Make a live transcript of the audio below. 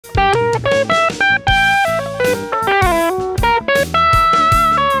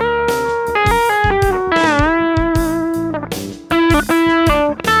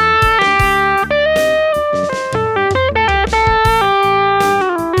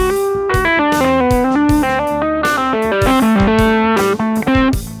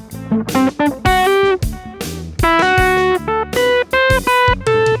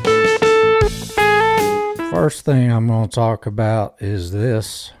thing I'm going to talk about is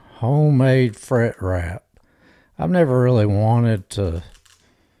this homemade fret wrap. I've never really wanted to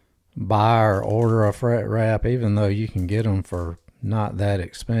buy or order a fret wrap, even though you can get them for not that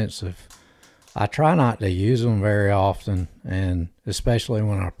expensive. I try not to use them very often, and especially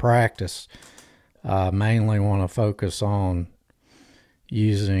when I practice, I mainly want to focus on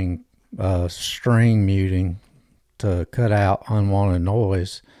using string muting to cut out unwanted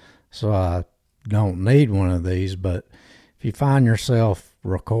noise, so I don't need one of these. But if you find yourself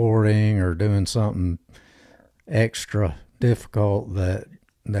recording or doing something extra difficult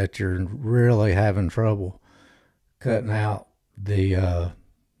that you're really having trouble cutting out the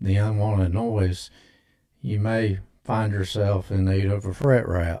unwanted noise, you may find yourself in need of a fret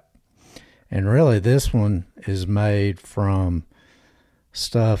wrap. And really, this one is made from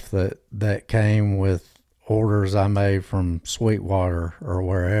stuff that came with orders I made from Sweetwater or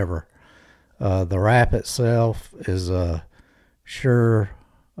wherever. The wrap itself is a Shure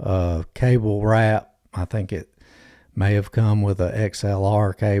cable wrap. I think it may have come with a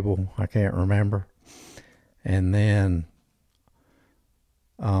XLR cable. I can't remember. And then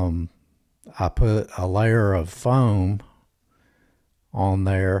I put a layer of foam on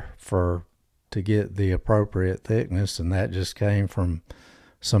there to get the appropriate thickness, and that just came from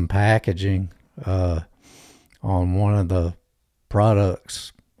some packaging on one of the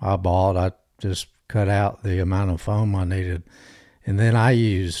products I bought. I just cut out the amount of foam I needed, and then I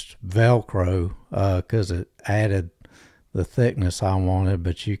used Velcro because it added the thickness I wanted,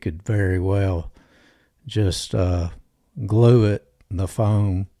 but you could very well just glue the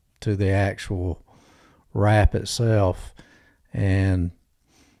foam to the actual wrap itself. And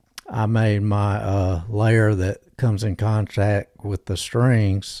I made my layer that comes in contact with the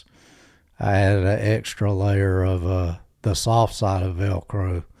strings. I added an extra layer of the soft side of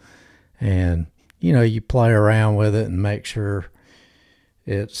Velcro, and you play around with it and make sure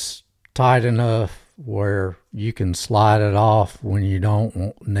it's tight enough where you can slide it off when you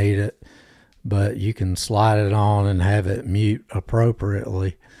don't need it, but you can slide it on and have it mute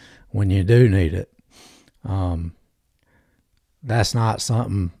appropriately when you do need it. That's not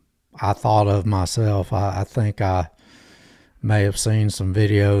something I thought of myself. I think I may have seen some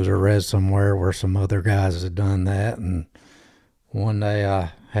videos or read somewhere where some other guys had done that, and one day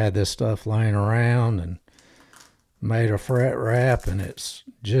I had this stuff laying around and made a fret wrap, and it's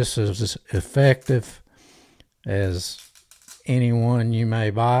just as effective as any one you may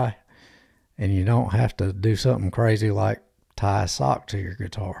buy, and you don't have to do something crazy like tie a sock to your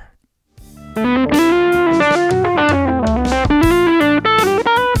guitar.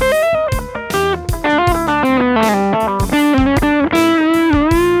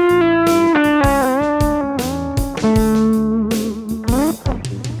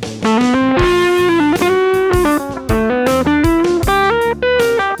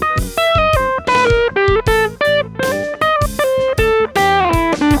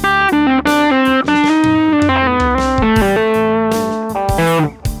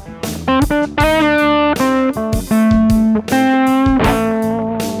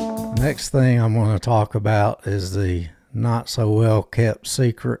 Next thing I'm going to talk about is the not so well kept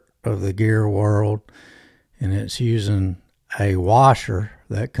secret of the gear world, and it's using a washer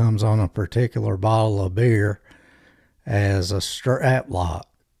that comes on a particular bottle of beer as a strap lock.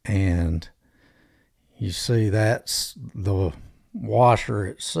 And you see, that's the washer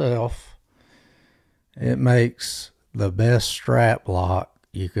itself. It makes the best strap lock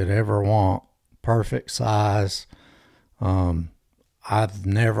you could ever want. Perfect size. I've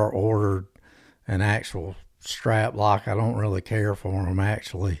never ordered an actual strap lock. I don't really care for them,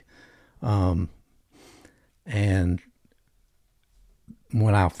 actually. And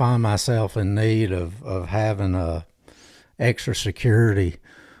when I find myself in need of having a extra security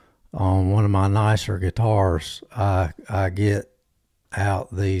on one of my nicer guitars, I get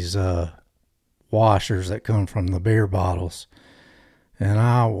out these washers that come from the beer bottles, and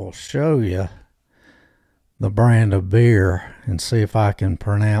I will show you the brand of beer and see if I can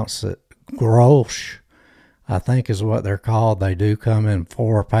pronounce it. Grolsch, I think, is what they're called. They do come in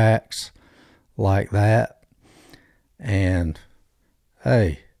 4-packs like that, and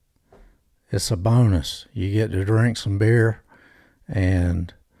hey, it's a bonus. You get to drink some beer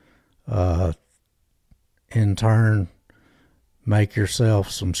and in turn make yourself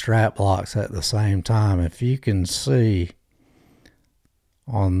some strap locks at the same time. If you can see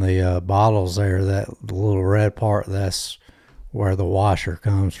on the bottles there, that little red part, that's where the washer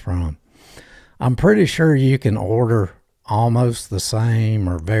comes from. I'm pretty sure you can order almost the same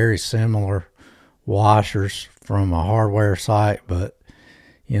or very similar washers from a hardware site, but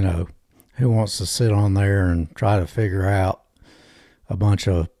who wants to sit on there and try to figure out a bunch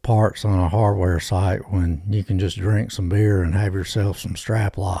of parts on a hardware site when you can just drink some beer and have yourself some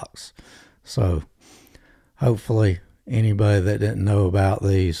strap locks? So hopefully anybody that didn't know about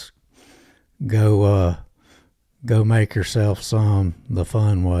these, go make yourself some the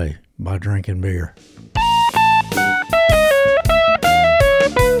fun way by drinking beer.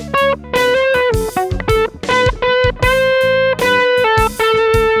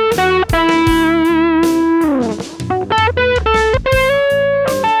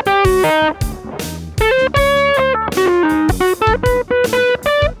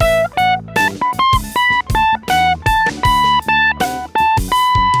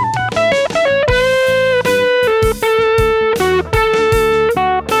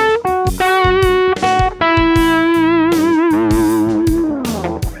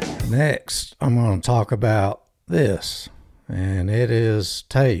 Next, I'm going to talk about this, and it is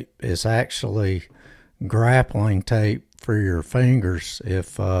tape. It's actually grappling tape for your fingers.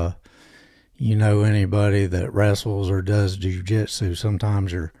 If you know anybody that wrestles or does jiu-jitsu,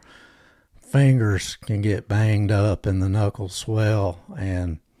 sometimes your fingers can get banged up and the knuckles swell,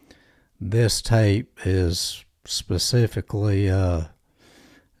 and this tape is specifically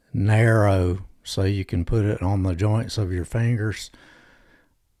narrow so you can put it on the joints of your fingers.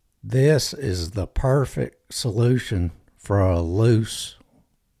 This is the perfect solution for a loose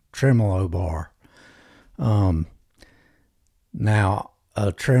tremolo bar. Now,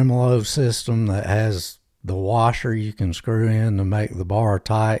 a tremolo system that has the washer you can screw in to make the bar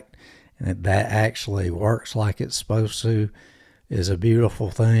tight, and that actually works like it's supposed to, is a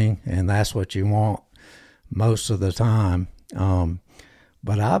beautiful thing, and that's what you want most of the time.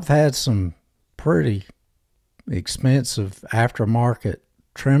 But I've had some pretty expensive aftermarket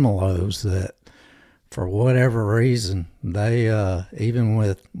tremolos that, for whatever reason, they even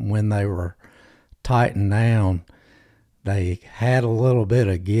when they were tightened down, they had a little bit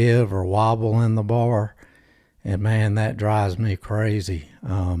of give or wobble in the bar, and man, that drives me crazy.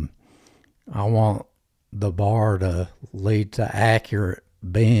 I want the bar to lead to accurate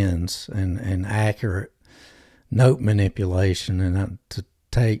bends and accurate note manipulation, and to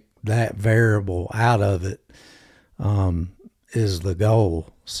take that variable out of it is the goal.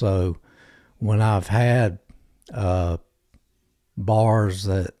 So when I've had bars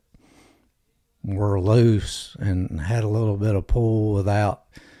that were loose and had a little bit of pull without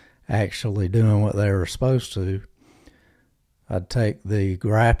actually doing what they were supposed to, I'd take the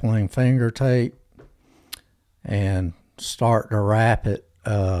grappling finger tape and start to wrap it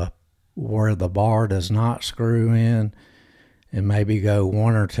where the bar does not screw in, and maybe go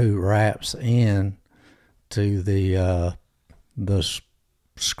one or two wraps in to the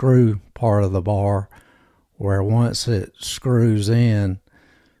screw part of the bar, where once it screws in,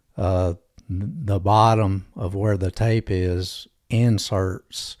 the bottom of where the tape is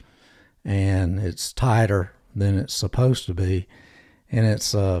inserts, and it's tighter than it's supposed to be, and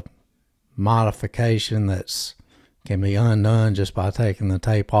it's a modification that's can be undone just by taking the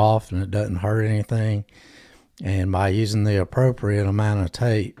tape off, and it doesn't hurt anything. And by using the appropriate amount of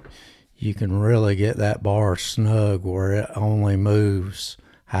tape, you can really get that bar snug where it only moves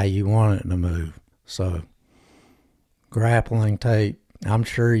how you want it to move. So grappling tape, I'm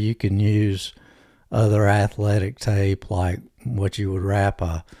sure you can use other athletic tape, like what you would wrap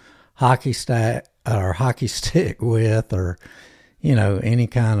a hockey stick with, or any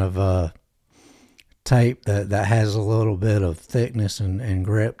kind of tape that has a little bit of thickness and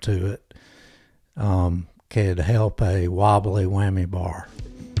grip to it. Could help a wobbly whammy bar.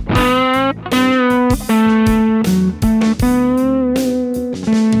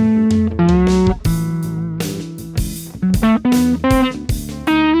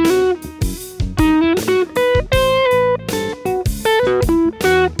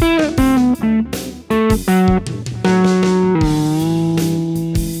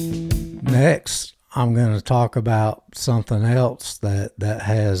 Next, I'm going to talk about something else that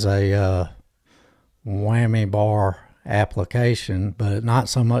has a whammy bar application, but not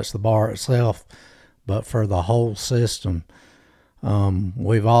so much the bar itself, but for the whole system.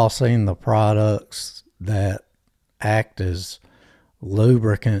 We've all seen the products that act as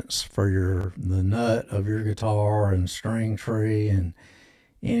lubricants for the nut of your guitar and string tree, and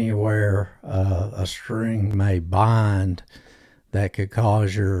anywhere a string may bind that could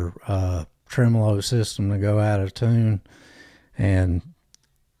cause your tremolo system to go out of tune. And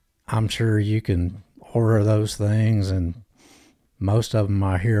I'm sure you can order those things, and most of them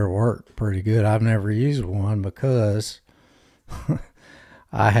I hear work pretty good. I've never used one because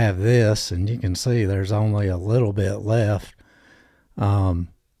I have this, and you can see there's only a little bit left.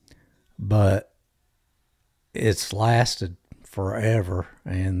 but it's lasted forever,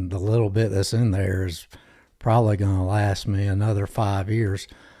 and the little bit that's in there is probably going to last me another 5 years.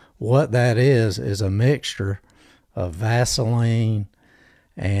 What that is a mixture of Vaseline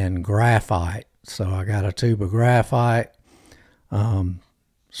and graphite. So I got a tube of graphite,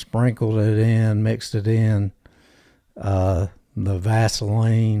 sprinkled it in, mixed it in, the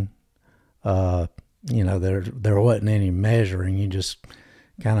Vaseline. There wasn't any measuring. You just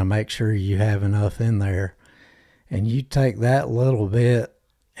kind of make sure you have enough in there, and you take that little bit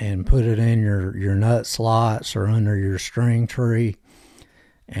and put it in your nut slots or under your string tree,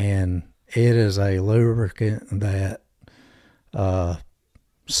 and it is a lubricant that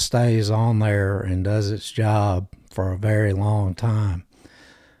stays on there and does its job for a very long time.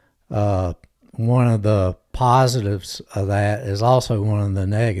 One of the positives of that is also one of the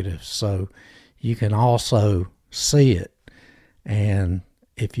negatives. So you can also see it, and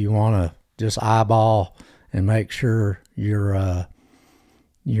if you want to just eyeball and make sure your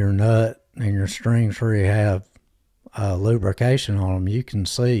nut and your string tree have lubrication on them, you can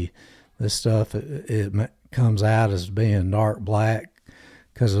see this stuff. It comes out as being dark black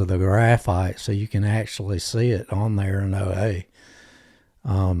because of the graphite, so you can actually see it on there and know, hey,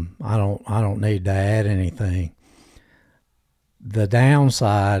 I don't need to add anything. The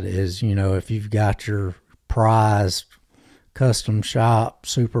downside is, if you've got your prized custom shop,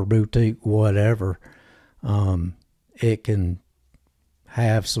 super boutique, whatever, it can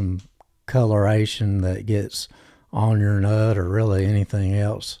have some coloration that gets on your nut or really anything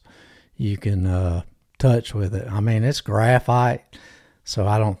else you can touch with it. I mean, it's graphite, so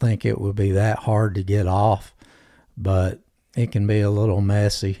I don't think it would be that hard to get off, but it can be a little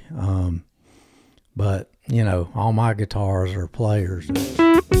messy. But all my guitars are players.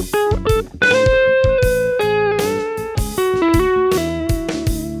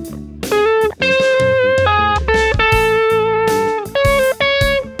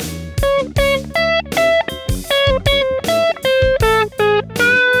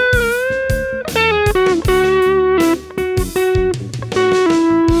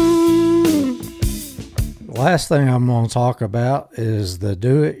 Last thing I'm going to talk about is the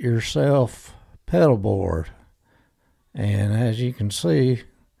do-it-yourself pedal board. And as you can see,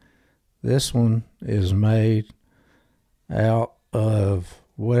 this one is made out of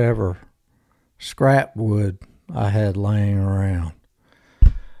whatever scrap wood I had laying around.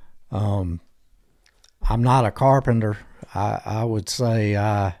 I'm not a carpenter. I would say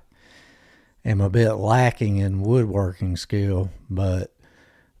I am a bit lacking in woodworking skill, but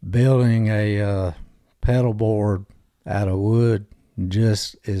building a pedal board out of wood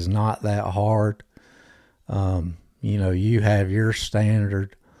just is not that hard. You have your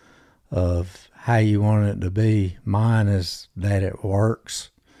standard of how you want it to be. Mine is that it works,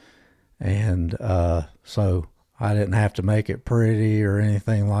 and so I didn't have to make it pretty or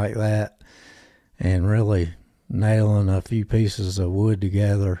anything like that, and really nailing a few pieces of wood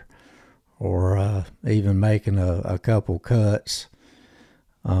together, or even making a couple cuts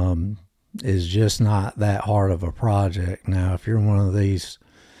is just not that hard of a project. Now, if you're one of these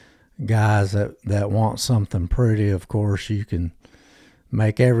guys that want something pretty, of course you can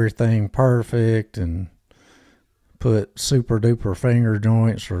make everything perfect and put super duper finger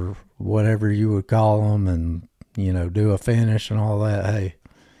joints or whatever you would call them, and do a finish and all that. Hey,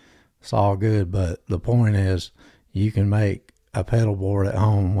 it's all good, but the point is you can make a pedal board at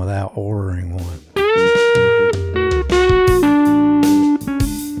home without ordering one.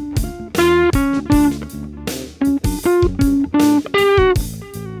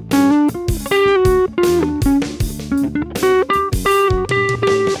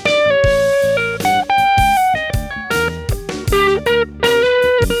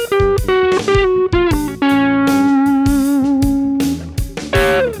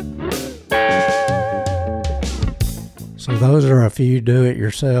 So those are a few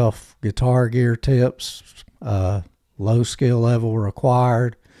do-it-yourself guitar gear tips. Low skill level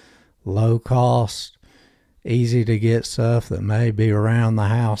required, low cost, easy to get stuff that may be around the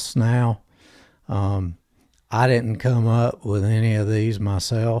house now. I didn't come up with any of these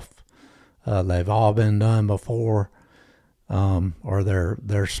myself. They've all been done before, or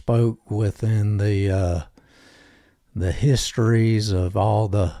they're spoke within the histories of all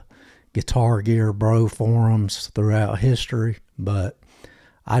the Guitar Gear Bro forums throughout history. But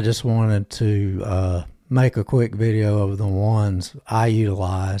I just wanted to make a quick video of the ones I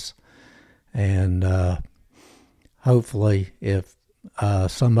utilize, and hopefully if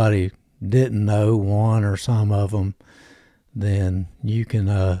somebody didn't know one or some of them, then you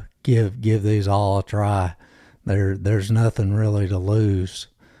can give these all a try. There's nothing really to lose.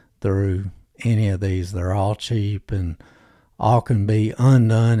 through any of these. They're all cheap and all can be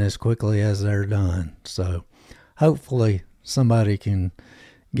undone as quickly as they're done. So hopefully somebody can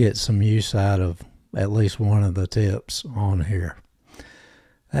get some use out of at least one of the tips on here.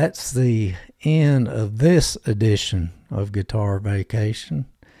 That's the end of this edition of Guitar Vacation.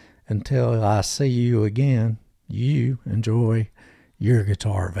 Until I see you again, you enjoy your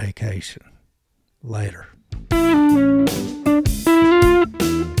guitar vacation. Later.